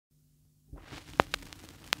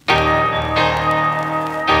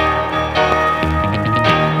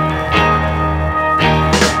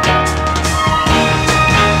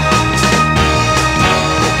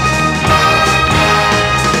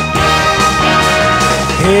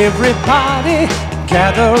Everybody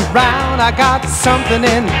gather round, I got something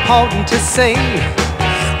important to say.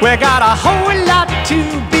 We got a whole lot to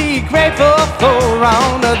be grateful for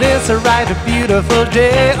on this right beautiful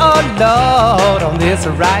day. Oh Lord, on this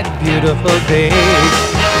right beautiful day.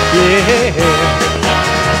 Yeah.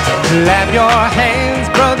 Clap your hands,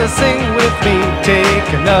 brother, sing with me. Take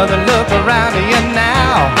another look around you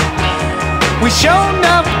now. We sure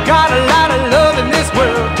enough got a lot of love in this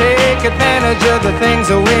world. Take advantage of the things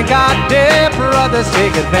that we got. Dear brothers,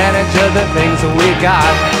 take advantage of the things that we got.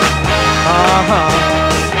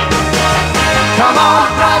 Come on,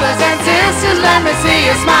 brothers and sisters, let me see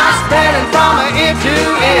you smile, spreading from ear to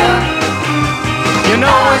ear. You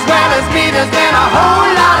know as well as me, there's been a whole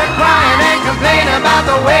lot of crying and complaining about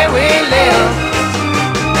the way we live.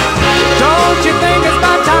 Don't you think it's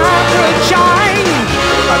about time for a change?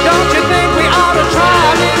 Or don't you think we ought to try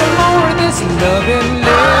a little more of this loving,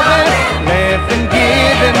 laughing,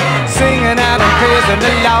 giving, singing out and praising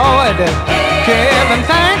the Lord, giving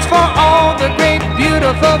thanks for all the great,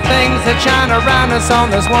 beautiful things that shine around us on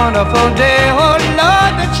this wonderful day. Oh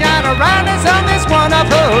Lord, that shine around us on this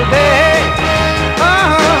wonderful day.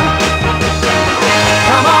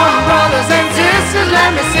 Come on, brothers and sisters,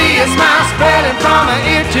 let me see you smile, spreading from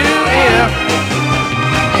ear to ear.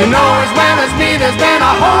 You know as well as me, there's been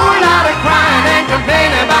a whole lot of crying and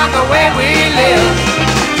complaining about the way we live.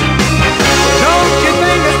 Don't you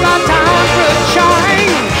think it's about time for a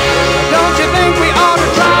change? Don't you think we ought to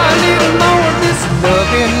try a little more of this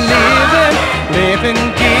loving, living,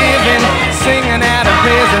 giving, singing out and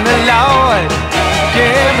praising the Lord,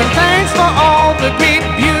 giving thanks for all the great,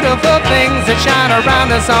 beautiful things that shine around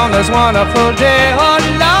us on this wonderful day. Oh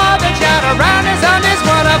Lord, that shine around us on this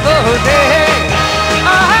wonderful day.